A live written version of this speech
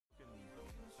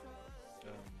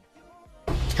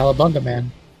Calabunga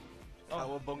man.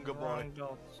 Cowabunga boy.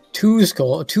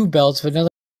 Two belts, but none of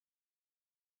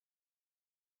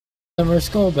them are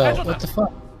skull belt. What the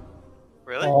fuck?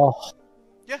 Really? Oh.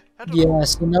 Yeah.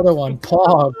 Yes, another one.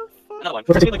 Pog. Another one.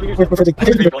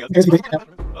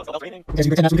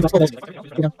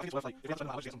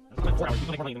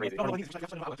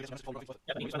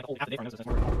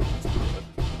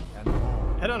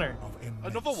 Headhunter.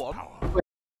 Another one.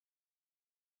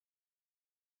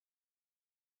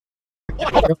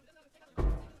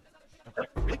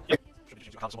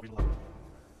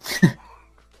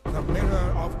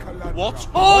 What?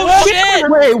 Oh shit!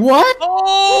 Wait, what?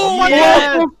 Oh my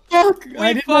Yeah. god! Fuck!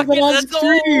 I didn't know that on that's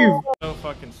stream. So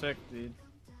fucking sick, dude.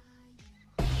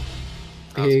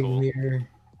 Big cool. mirror.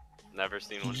 Never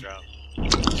seen one drop.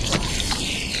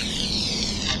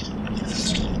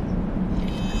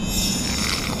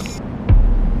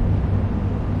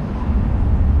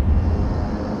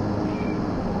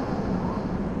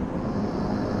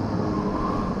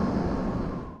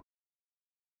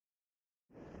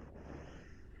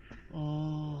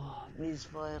 Oh, please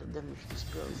fire them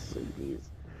spells, please.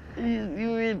 Please,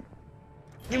 give it.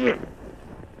 Give it.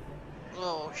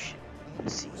 Oh shit.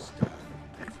 Let's see.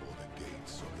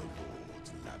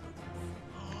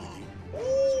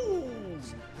 Ooh!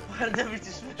 Fire them with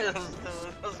spells,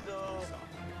 dude. Let's go.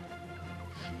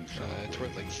 It's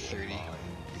worth like 30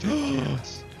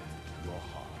 points.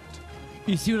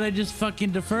 You see what I just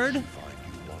fucking deferred?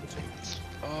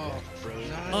 Oh, bro.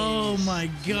 Nice. Oh my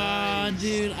god,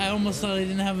 dude. I almost thought I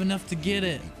didn't have enough to get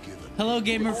it. Hello,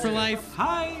 Gamer for Life.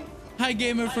 Hi. Hi,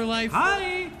 Gamer for Life.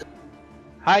 Hi.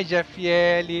 Hi,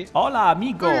 Jaffieli. Hola,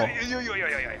 amigo.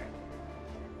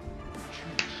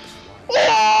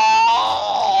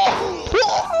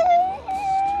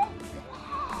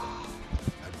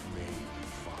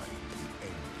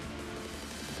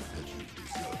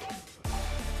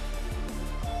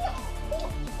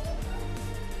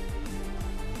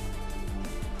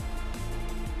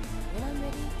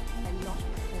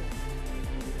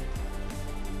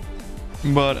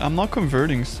 But I'm not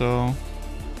converting, so...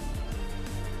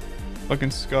 Fucking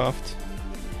scuffed.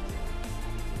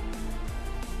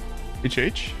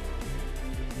 HH?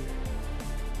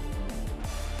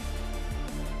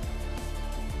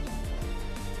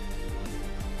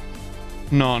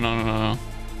 No. No.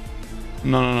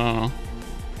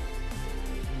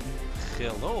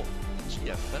 Hello.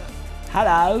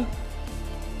 Hello.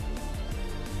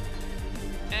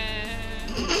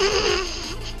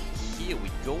 Here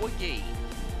we go again.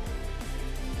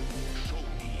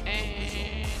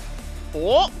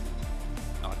 Oh!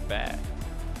 Not bad.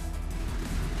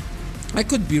 I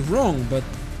could be wrong, but...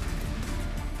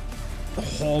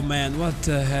 Oh man, what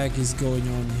the heck is going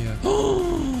on here?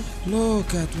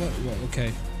 Look at what... Well,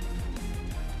 okay.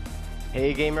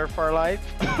 Hey, Gamer for Life.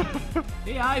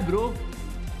 Hey, hi, bro.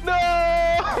 No!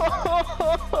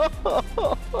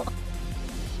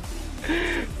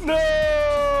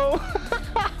 No!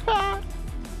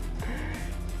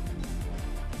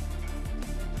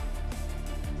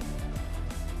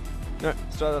 Alright,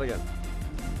 let's try that again.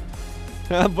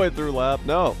 Halfway through lap.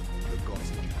 No.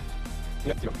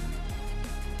 Yeah, go.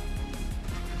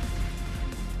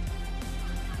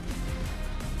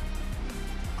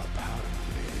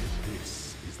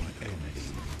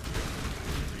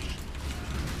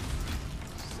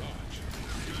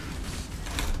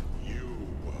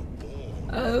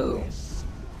 Oh.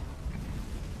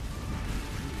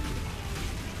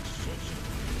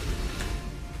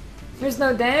 There's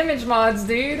no damage mods,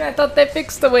 dude. I thought they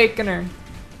fixed Awakener.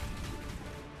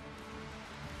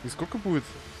 I skолько будет?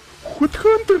 Good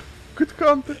hunter! Good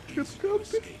hunter! Good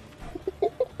hunter!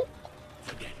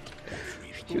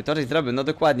 To żeś zrobił, no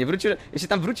dokładnie. Wrócił, jeszcze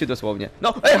tam wrócił dosłownie.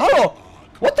 No, ej, halo!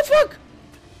 What the fuck?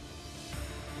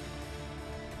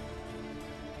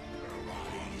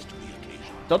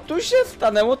 To tu się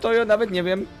stanęło, to ja nawet nie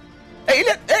wiem. Ej,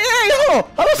 ile? Ej, halo!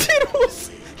 Halo, Sirius!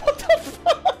 What the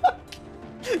fuck?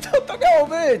 Co to miało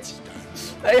być?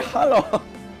 Ej, halo!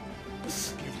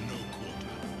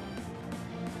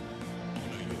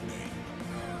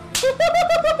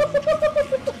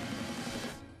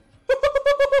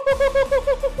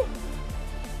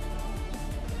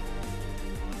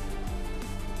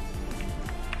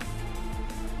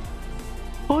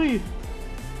 Oi!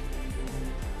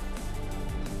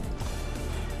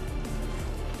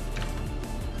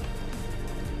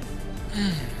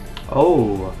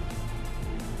 Oh.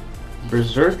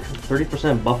 Berserk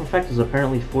 30% buff effect is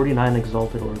apparently 49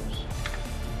 exalted orbs.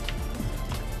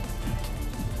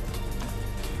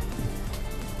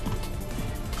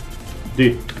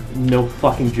 Dude, no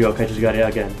fucking joke, I just got it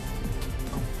again.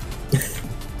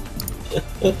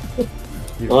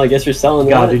 Well, I guess you're selling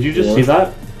God, that. did you just see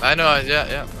that? I know,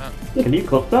 yeah. Can you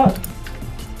clip that?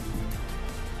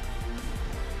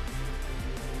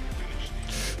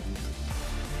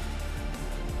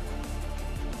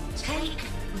 Take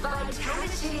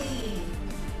vitality.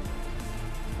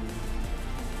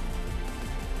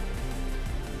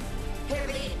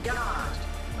 Heavy guard.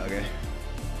 Okay.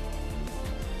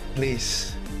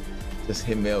 Please, just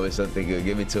hit me up with something good.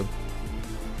 Give me 2.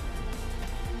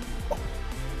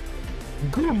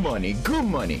 Good money, good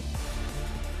money.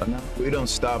 But no, we don't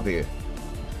stop here.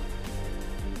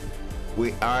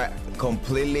 We are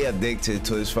completely addicted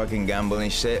to this fucking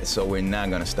gambling shit, so we're not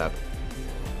gonna stop.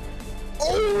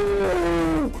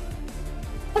 Oh!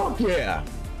 Fuck yeah!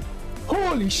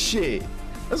 Holy shit!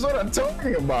 That's what I'm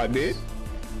talking about, dude.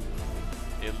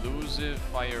 Elusive,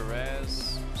 Fire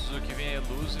Res. Preciso que venha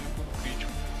Elusive com crítico.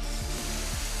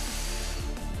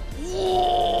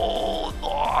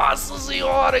 Nossa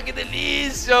senhora, que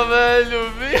delícia,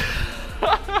 velho!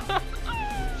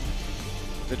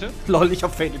 Bitte? Lol, ich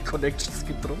hab Fatal Connections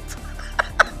gedruckt.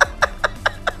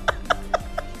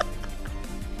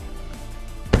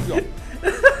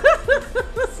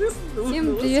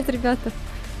 Всем привет, ребята.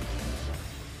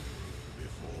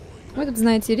 Мы тут,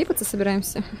 знаете, рипаться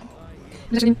собираемся.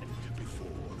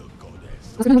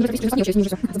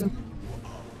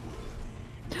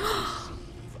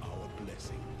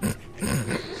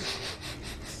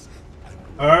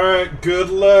 Alright, good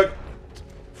luck.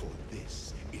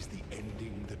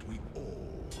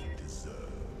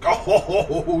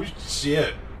 Oh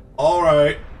shit.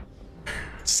 Alright.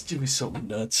 Just give me something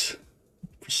nuts.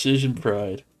 Precision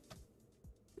pride.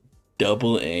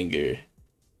 Double anger.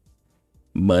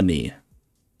 Money.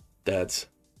 That's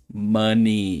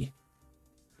money.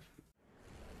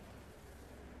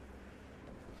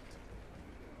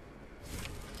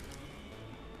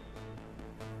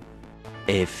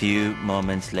 A few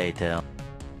moments later.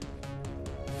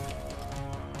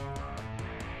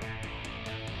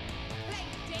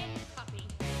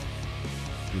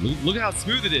 Look at how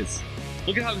smooth it is.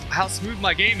 Look at how smooth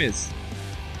my game is.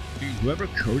 Dude, whoever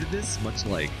coded this,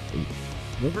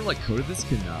 whoever coded this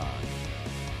can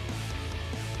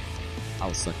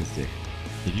I'll suck his dick.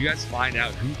 If you guys find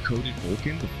out who coded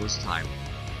Vulcan the first time,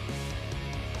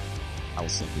 I will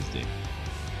suck his dick.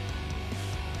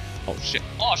 Oh shit!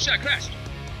 Oh shit! I crashed!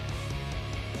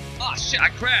 Oh shit! I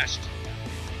crashed!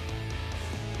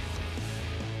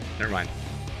 Never mind.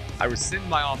 I rescind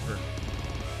my offer.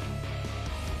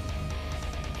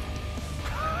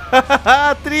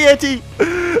 380!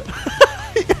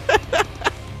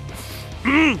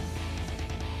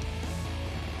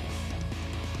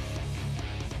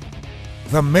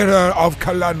 The mirror of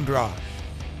Kalandra.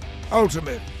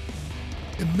 Ultimate.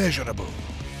 Immeasurable.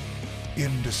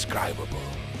 Indescribable.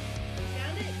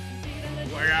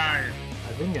 I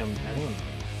think I'm streaming.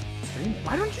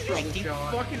 Why don't you just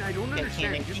fucking, I don't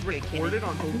understand, just record it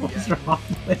on OBS. What's wrong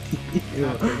with you?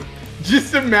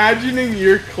 Just imagining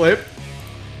your clip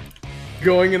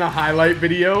going in a highlight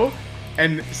video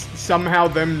and somehow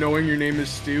them knowing your name is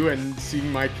Stu and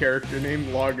seeing my character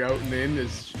name log out and in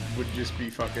would just be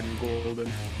fucking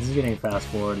golden. This is getting fast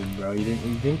forwarded, bro. You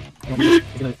think?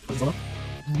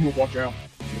 Watch out.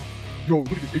 Yo,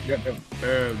 look at this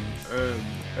ATM.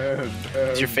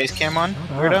 Is your face cam on,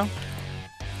 weirdo?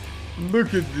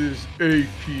 Look at this ATM.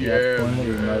 Yeah, it's pointing at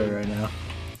your mother right now.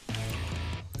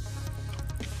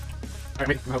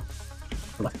 Alright, well.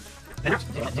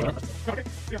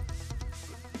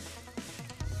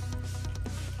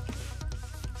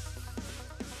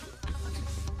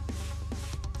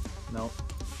 No.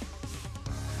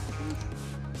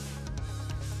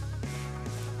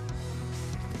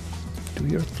 Do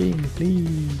your thing,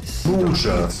 please.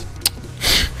 Bullshit.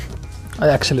 I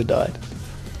actually died.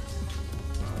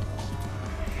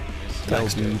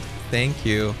 Thanks, dude. Thank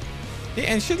you. Yeah,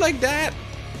 and shit like that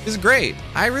is great.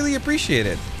 I really appreciate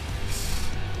it.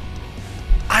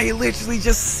 I literally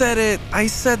just said it. I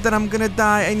said that I'm gonna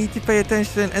die. I need to pay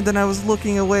attention, and then I was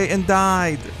looking away and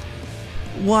died.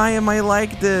 Why am I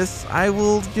like this? I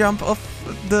will jump off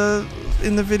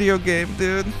in the video game,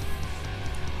 dude.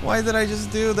 Why did I just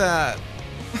do that?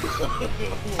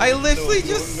 I literally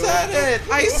just said it.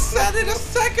 I said it a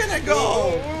second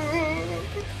ago.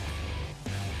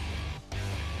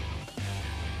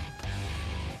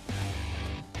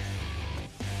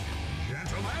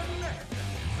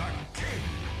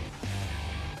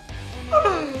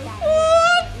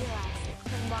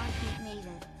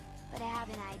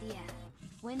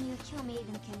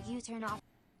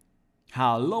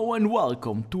 Hello and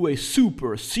welcome to a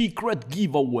super secret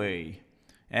giveaway.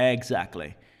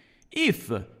 Exactly.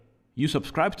 If you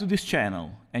subscribe to this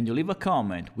channel and you leave a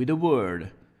comment with the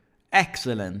word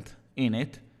excellent in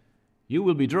it, you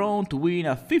will be drawn to win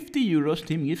a 50 euro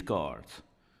Steam gift card.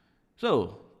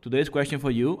 So, today's question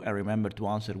for you, and remember to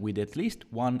answer with at least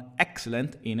one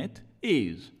excellent in it,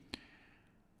 is: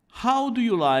 how do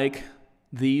you like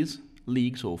this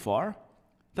league so far?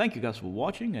 Thank you guys for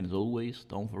watching, and as always,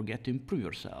 don't forget to improve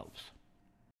yourselves.